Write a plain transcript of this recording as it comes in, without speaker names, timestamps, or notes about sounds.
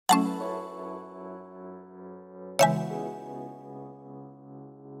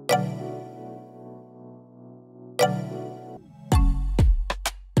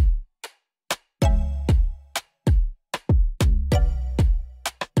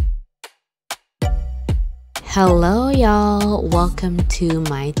Hello y'all, welcome to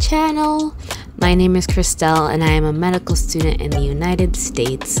my channel. My name is Christelle and I am a medical student in the United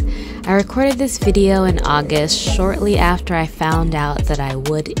States. I recorded this video in August shortly after I found out that I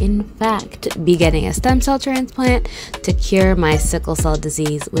would in fact be getting a stem cell transplant to cure my sickle cell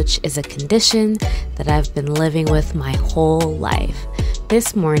disease, which is a condition that I've been living with my whole life.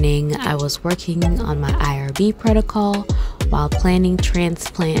 This morning I was working on my IRB protocol while planning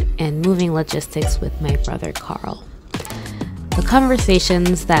transplant and moving logistics with my brother Carl. The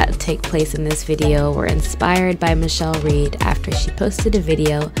conversations that take place in this video were inspired by Michelle Reed after she posted a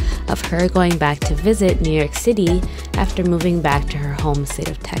video of her going back to visit New York City after moving back to her home state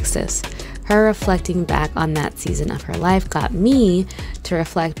of Texas. Her reflecting back on that season of her life got me to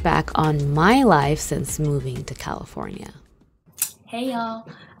reflect back on my life since moving to California. Hey y'all,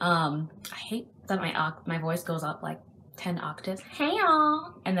 I hate that my voice goes up like 10 octaves. Hey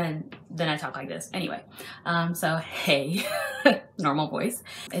y'all, and then I talk like this. Anyway, so hey, normal voice.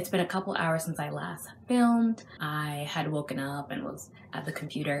 It's been a couple hours since I last filmed. I had woken up and was at the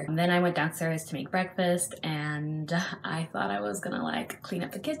computer. And then I went downstairs to make breakfast, and I thought I was gonna like clean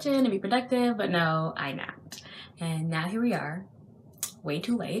up the kitchen and be productive, but no, I napped. And now here we are. Way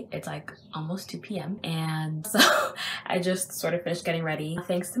too late. It's like almost 2 p.m. and so I just sort of finished getting ready.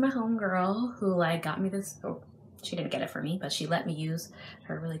 Thanks to my homegirl who like got me this. Oh, she didn't get it for me, but she let me use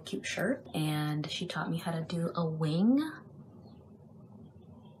her really cute shirt and she taught me how to do a wing.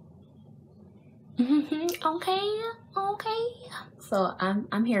 Okay. So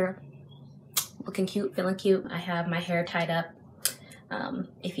I'm here looking cute, feeling cute. I have my hair tied up.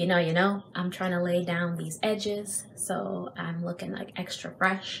 If you know, you know. I'm trying to lay down these edges so I'm looking like extra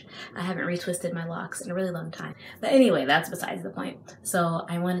fresh. I haven't retwisted my locks in a really long time. But anyway, that's besides the point. So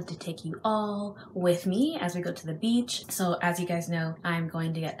I wanted to take you all with me as we go to the beach. So as you guys know, I'm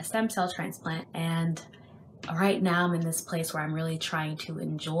going to get a stem cell transplant, and right now I'm in this place where I'm really trying to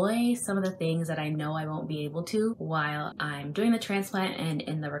enjoy some of the things that I know I won't be able to while I'm doing the transplant and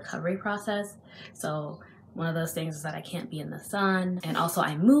in the recovery process. So one of those things is that I can't be in the sun, and also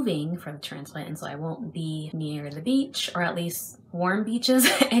I'm moving for the transplant, and so I won't be near the beach, or at least warm beaches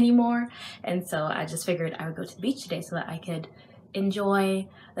anymore. And so I just figured I would go to the beach today so that I could enjoy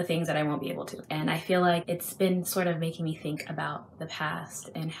the things that I won't be able to. And I feel like it's been sort of making me think about the past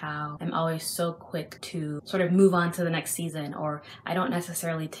and how I'm always so quick to sort of move on to the next season, or I don't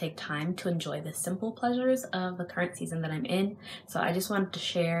necessarily take time to enjoy the simple pleasures of the current season that I'm in. So I just wanted to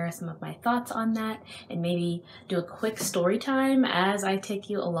share some of my thoughts on that and maybe do a quick story time as I take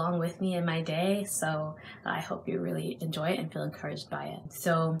you along with me in my day. So I hope you really enjoy it and feel encouraged by it.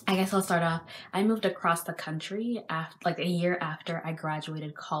 So I guess I'll start off. I moved across the country after, like a year after I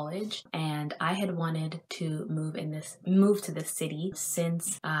graduated college, and I had wanted to move to this city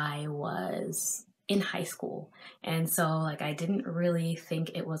since I was in high school. And so like I didn't really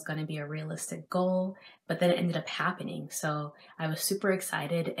think it was going to be a realistic goal, but then it ended up happening. So I was super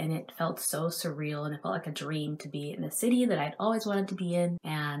excited, and it felt so surreal, and it felt like a dream to be in a city that I'd always wanted to be in.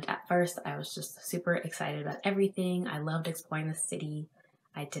 And at first I was just super excited about everything. I loved exploring the city.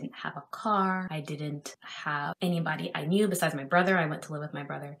 I didn't have a car. I didn't have anybody I knew besides my brother. I went to live with my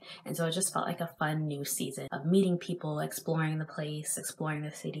brother. And so it just felt like a fun new season of meeting people, exploring the place, exploring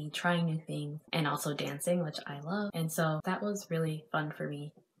the city, trying new things, and also dancing, which I love. And so that was really fun for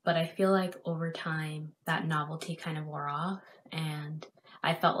me. But I feel like over time, that novelty kind of wore off, and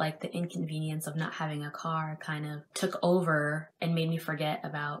I felt like the inconvenience of not having a car kind of took over and made me forget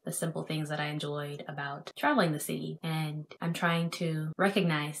about the simple things that I enjoyed about traveling the city. And I'm trying to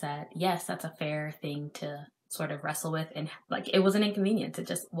recognize that, yes, that's a fair thing to sort of wrestle with, and like it was an inconvenience, it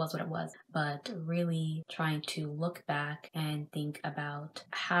just was what it was. But really trying to look back and think about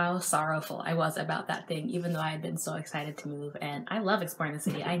how sorrowful I was about that thing, even though I had been so excited to move. And I love exploring the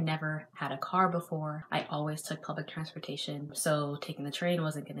city. I never had a car before. I always took public transportation, so taking the train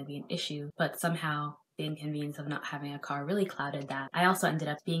wasn't going to be an issue, but somehow the inconvenience of not having a car really clouded that. I also ended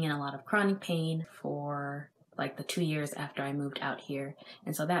up being in a lot of chronic pain for like the 2 years after I moved out here,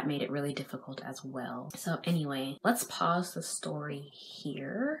 and so that made it really difficult as well. So anyway, let's pause the story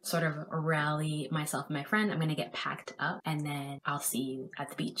here, sort of rally myself and my friend. I'm gonna get packed up, and then I'll see you at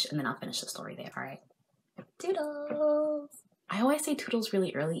the beach, and then I'll finish the story there. All right, toodles. I always say toodles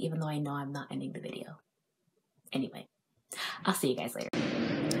really early, even though I know I'm not ending the video. Anyway, I'll see you guys later.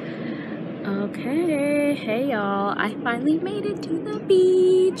 Okay, hey y'all, I finally made it to the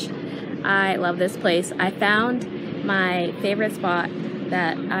beach. I love this place. I found my favorite spot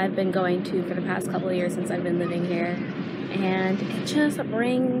that I've been going to for the past couple of years since I've been living here, and it just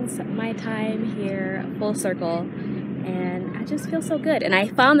brings my time here full circle, and I just feel so good. And I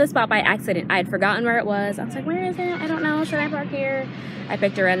found this spot by accident. I had forgotten where it was. I was like, where is it? I don't know. Should I park here? I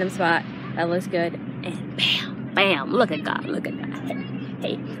picked a random spot that looks good, and bam, bam, look at God, look at God.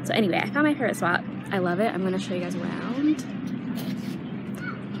 Hey. So anyway, I found my favorite spot. I love it. I'm gonna show you guys around.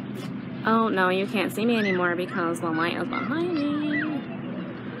 Oh no, you can't see me anymore because the light is behind me.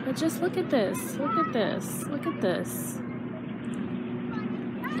 But just look at this, look at this, look at this.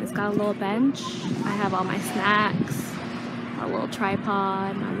 It's got a little bench. I have all my snacks, a little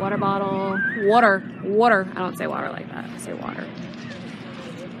tripod, my water bottle, water. I don't say water like that, I say water.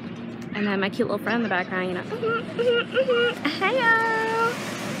 And then my cute little friend in the background, you know. Hello.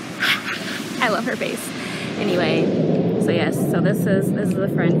 I love her face. Anyway, so yes, so this is the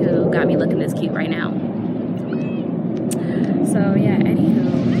friend who got me looking this cute right now. So yeah,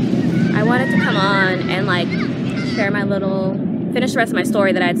 anywho, I wanted to come on and like share my little, finish the rest of my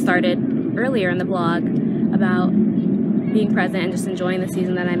story that I had started earlier in the vlog about being present and just enjoying the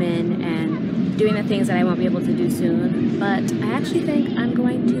season that I'm in and doing the things that I won't be able to do soon. But I actually think I'm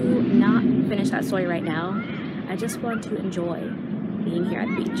going to not finish that story right now. I just want to enjoy being here at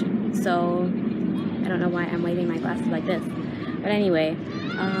the beach. So I don't know why I'm waving my glasses like this. But anyway,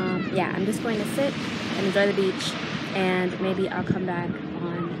 yeah, I'm just going to sit and enjoy the beach, and maybe I'll come back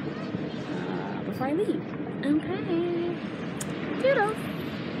on before I leave. Okay. Toodles.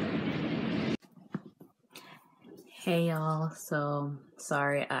 Hey y'all, so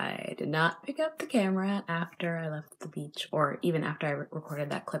sorry I did not pick up the camera after I left the beach, or even after I recorded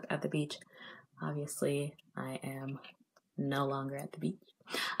that clip at the beach. Obviously, I am no longer at the beach.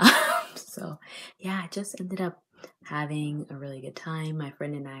 So yeah, I just ended up having a really good time. My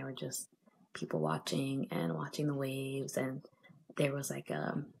friend and I were just people watching and watching the waves, and there was like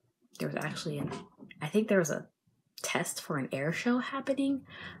there was actually I think there was a test for an air show happening.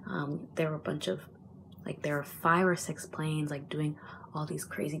 There were a bunch of there were 5 or 6 planes like doing all these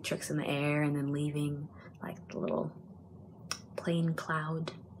crazy tricks in the air and then leaving like the little plane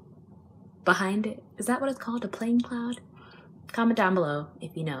cloud behind it. Is that what it's called? A plane cloud? Comment down below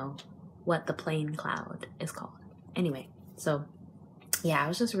if you know what the plane cloud is called. Anyway, so yeah, I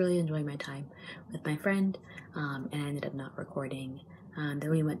was just really enjoying my time with my friend, and I ended up not recording. Then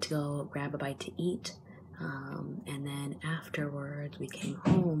we went to go grab a bite to eat, and then afterwards we came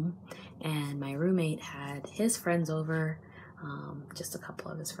home, and my roommate had his friends over, just a couple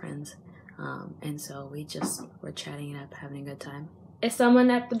of his friends, and so we just were chatting it up, having a good time. Is someone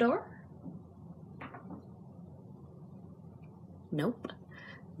at the door? Nope,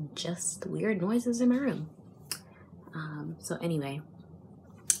 just weird noises in my room. So anyway,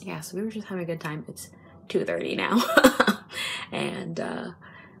 yeah, so we were just having a good time. It's 2:30 now, and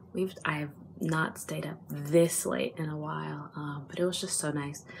I've not stayed up this late in a while, but it was just so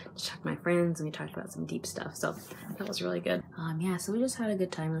nice to talk to my friends, and we talked about some deep stuff, so that was really good. Yeah, so we just had a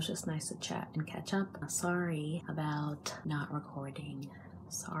good time. It was just nice to chat and catch up. Sorry about not recording.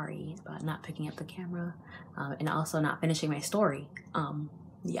 Sorry about not picking up the camera, and also not finishing my story.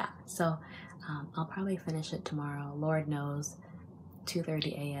 Yeah, so I'll probably finish it tomorrow. Lord knows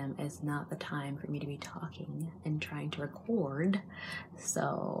 2:30 a.m. is not the time for me to be talking and trying to record.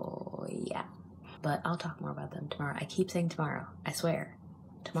 So yeah, but I'll talk more about them tomorrow. I keep saying tomorrow. I swear,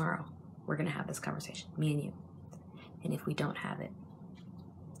 tomorrow we're gonna have this conversation, me and you. And if we don't have it,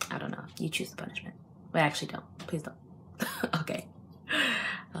 I don't know. You choose the punishment. But actually don't. Please don't. Okay.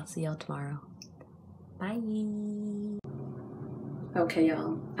 I'll see y'all tomorrow. Bye. Okay,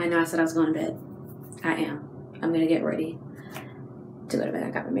 y'all. I know I said I was going to bed. I am. I'm gonna get ready to go to bed.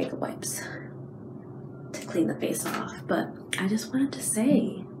 I got my makeup wipes to clean the face off, but I just wanted to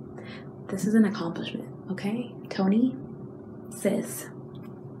say this is an accomplishment, okay? Tony, sis,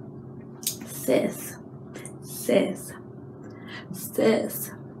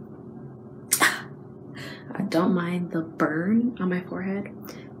 I don't mind the burn on my forehead.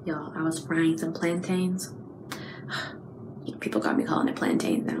 Y'all, I was frying some plantains. People got me calling it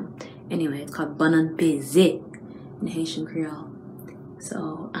plantains now. Anyway, it's called banan pezé in Haitian Creole.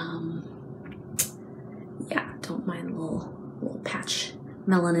 So, yeah, don't mind a little patch,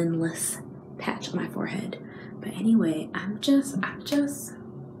 melanin-less patch on my forehead. But anyway, I'm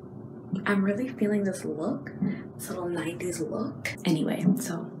really feeling this look, this little 90s look. Anyway,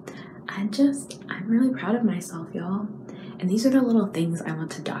 so I'm really proud of myself, y'all. And these are the little things I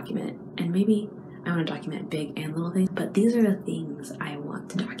want to document. And maybe I want to document big and little things, but these are the things I want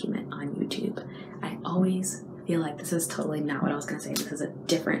to document on YouTube. I always feel like this is totally not what I was going to say. This is a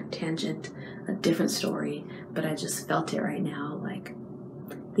different tangent, a different story, but I just felt it right now. Like,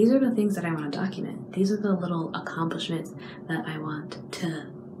 these are the things that I want to document. These are the little accomplishments that I want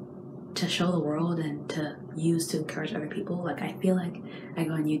to show the world and to use to encourage other people. Like, I feel like I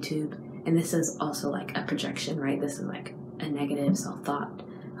go on YouTube, and this is also like a projection, right? This is like a negative self-thought,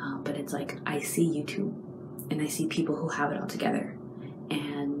 but it's like I see YouTube and I see people who have it all together,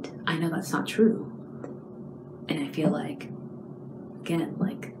 and I know that's not true. And I feel like, again,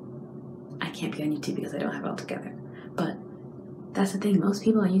 like, I can't be on YouTube because I don't have it all together. But that's the thing, most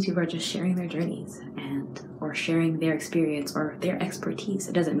people on YouTube are just sharing their journeys or sharing their experience or their expertise.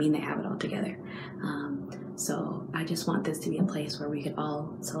 It doesn't mean they have it all together. So I just want this to be a place where we could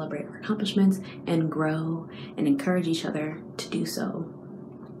all celebrate our accomplishments and grow and encourage each other to do so,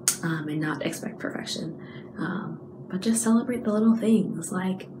 and not expect perfection. But just celebrate the little things,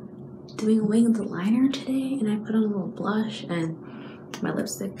 like doing a winged liner today, and I put on a little blush, and my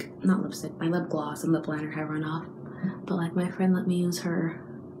my lip gloss and lip liner have run off. But like, my friend let me use her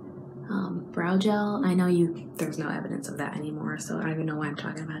brow gel. I know there's no evidence of that anymore, so I don't even know why I'm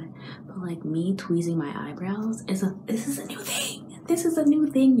talking about it. But like, me tweezing my eyebrows this is a new thing. This is a new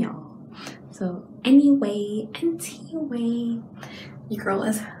thing, y'all. So anyway, your girl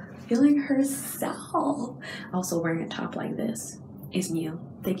is feeling herself. Also, wearing a top like this is new.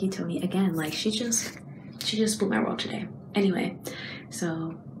 Thank you, Tony. Again, like, she just blew my world today. Anyway,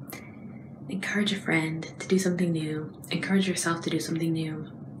 so encourage a friend to do something new. Encourage yourself to do something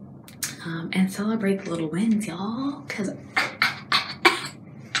new. And celebrate the little wins, y'all. Because,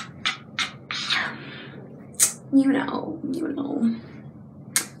 you know.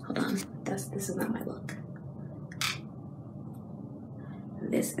 Hold on. This is not my look.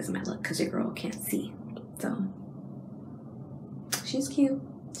 This is my look because your girl can't see. So, she's cute.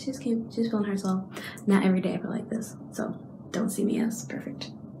 She's feeling herself. Not every day I feel like this. So, don't see me as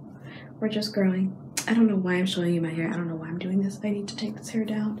perfect. We're just growing. I don't know why I'm showing you my hair. I don't know why I'm doing this. I need to take this hair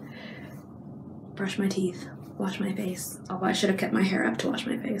down. Brush my teeth. Wash my face. Oh, I should have kept my hair up to wash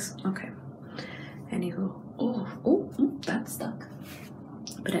my face. Okay. Anywho. Oh, that's stuck.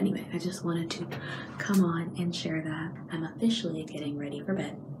 But anyway, I just wanted to come on and share that I'm officially getting ready for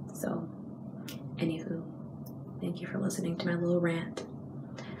bed. So, anywho, thank you for listening to my little rant.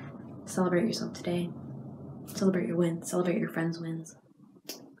 Celebrate yourself today. Celebrate your wins. Celebrate your friends' wins.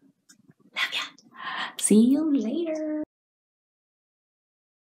 Love ya. See you later.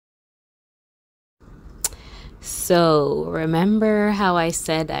 So, remember how I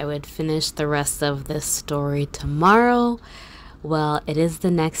said I would finish the rest of this story tomorrow? Well, it is the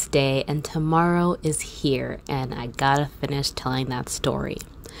next day, and tomorrow is here, and I gotta finish telling that story.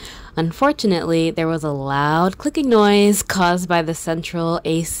 Unfortunately, there was a loud clicking noise caused by the central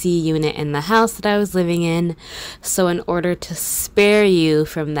AC unit in the house that I was living in, so in order to spare you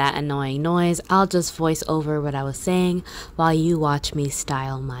from that annoying noise, I'll just voice over what I was saying while you watch me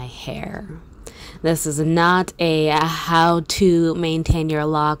style my hair. This is not a how to maintain your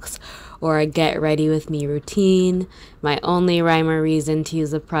locks or a get ready with me routine. My only rhyme or reason to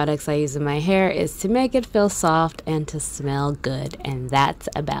use the products I use in my hair is to make it feel soft and to smell good, and that's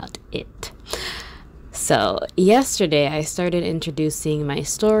about it. So yesterday I started introducing my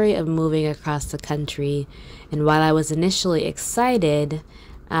story of moving across the country, and while I was initially excited,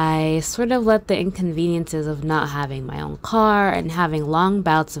 I sort of let the inconveniences of not having my own car and having long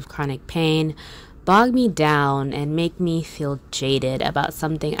bouts of chronic pain bog me down and make me feel jaded about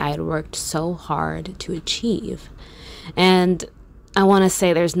something I had worked so hard to achieve. And I want to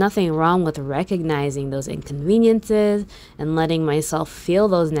say there's nothing wrong with recognizing those inconveniences and letting myself feel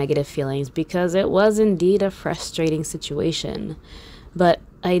those negative feelings, because it was indeed a frustrating situation. But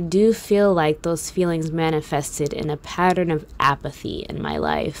I do feel like those feelings manifested in a pattern of apathy in my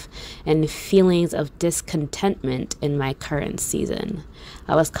life and feelings of discontentment in my current season.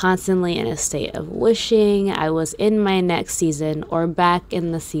 I was constantly in a state of wishing I was in my next season or back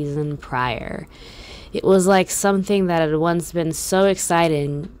in the season prior. It was like something that had once been so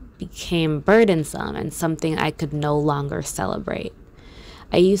exciting became burdensome and something I could no longer celebrate.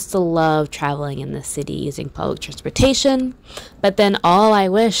 I used to love traveling in the city using public transportation, but then all I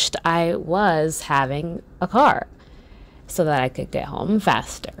wished I was having a car so that I could get home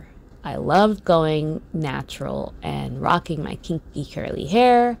faster. I loved going natural and rocking my kinky curly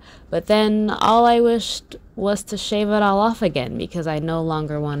hair, but then all I wished was to shave it all off again because I no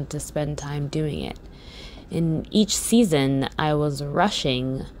longer wanted to spend time doing it. In each season, I was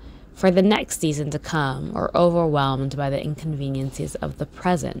rushing for the next season to come, or overwhelmed by the inconveniences of the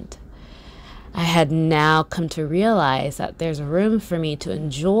present. I had now come to realize that there's room for me to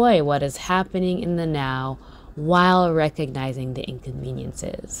enjoy what is happening in the now while recognizing the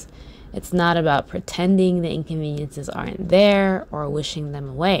inconveniences. It's not about pretending the inconveniences aren't there or wishing them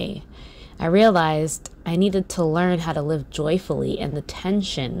away. I realized I needed to learn how to live joyfully in the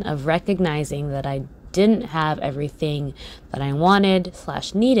tension of recognizing that I didn't have everything that I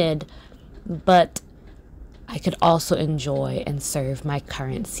wanted/needed, but I could also enjoy and serve my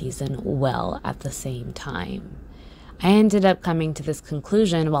current season well at the same time. I ended up coming to this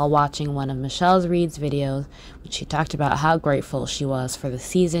conclusion while watching one of Michelle Reed's videos, which she talked about how grateful she was for the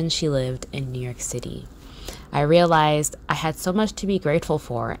season she lived in New York City. I realized I had so much to be grateful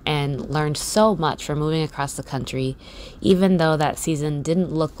for and learned so much from moving across the country, even though that season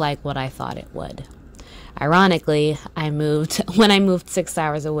didn't look like what I thought it would. Ironically, when I moved 6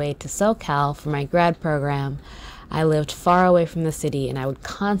 hours away to SoCal for my grad program, I lived far away from the city, and I would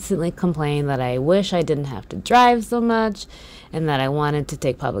constantly complain that I wish I didn't have to drive so much and that I wanted to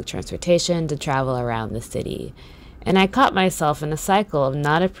take public transportation to travel around the city. And I caught myself in a cycle of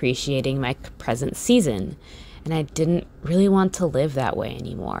not appreciating my present season, and I didn't really want to live that way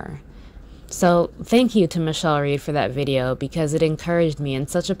anymore. So thank you to Michelle Reed for that video, because it encouraged me in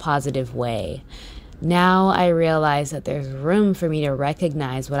such a positive way. Now I realize that there's room for me to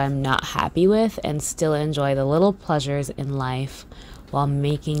recognize what I'm not happy with and still enjoy the little pleasures in life while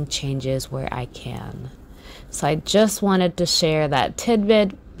making changes where I can. So I just wanted to share that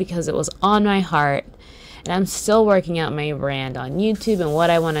tidbit because it was on my heart, and I'm still working out my brand on YouTube and what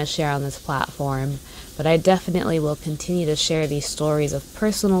I want to share on this platform, but I definitely will continue to share these stories of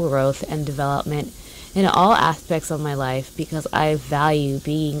personal growth and development in all aspects of my life because I value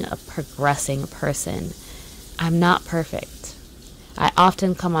being a progressing person. I'm not perfect. I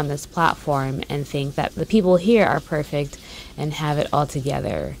often come on this platform and think that the people here are perfect and have it all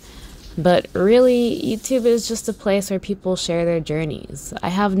together. But really, YouTube is just a place where people share their journeys. I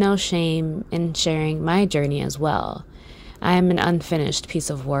have no shame in sharing my journey as well. I am an unfinished piece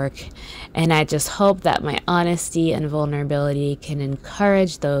of work, and I just hope that my honesty and vulnerability can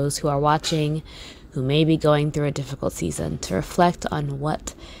encourage those who are watching who may be going through a difficult season to reflect on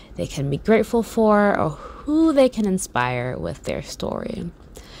what they can be grateful for or who they can inspire with their story.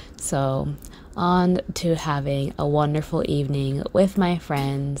 So, on to having a wonderful evening with my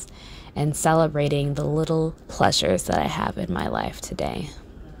friends and celebrating the little pleasures that I have in my life today.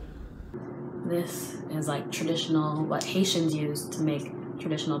 This is like traditional, what Haitians use to make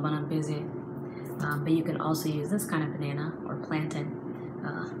traditional bon appetit. But you can also use this kind of banana or plantain.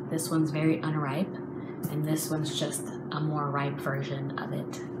 This one's very unripe, and this one's just a more ripe version of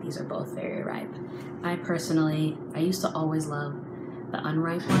it. These are both very ripe. I used to always love the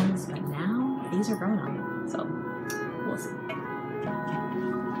unripe ones, but now these are grown on, so we'll see.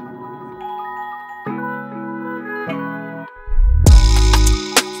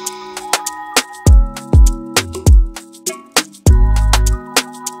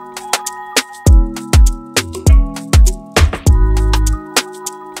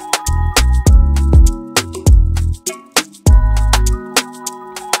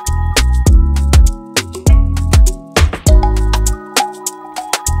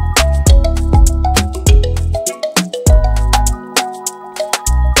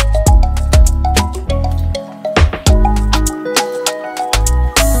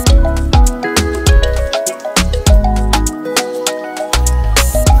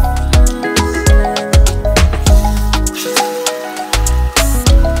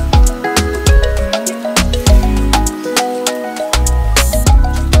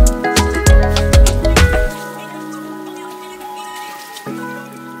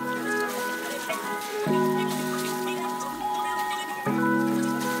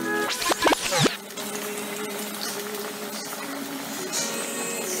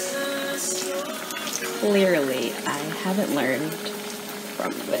 Clearly, I haven't learned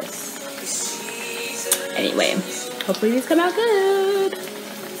from this. Anyway, hopefully these come out good.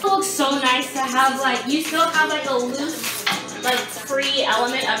 It looks so nice to have, like, you still have like a loose, like, free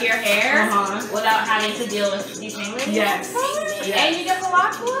element of your hair without having to deal with detangling. Yes. Yes. And you get the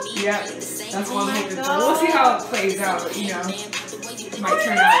lock look? Yep. That's what I'm hoping for. We'll see how it plays out, you know. It might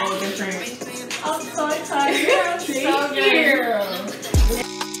turn out a little different. I'm so excited. So good.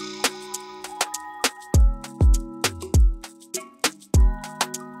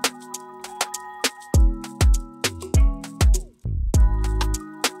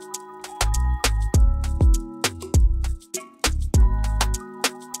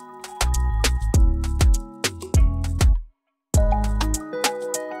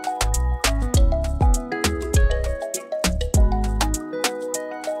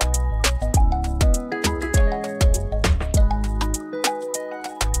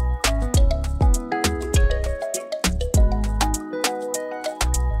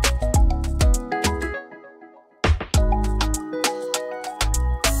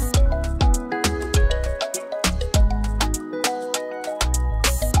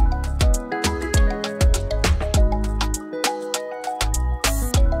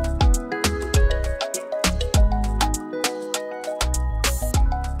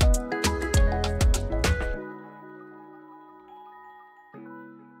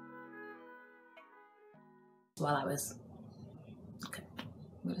 while I was, okay,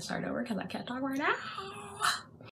 I'm gonna start over because I can't talk right now.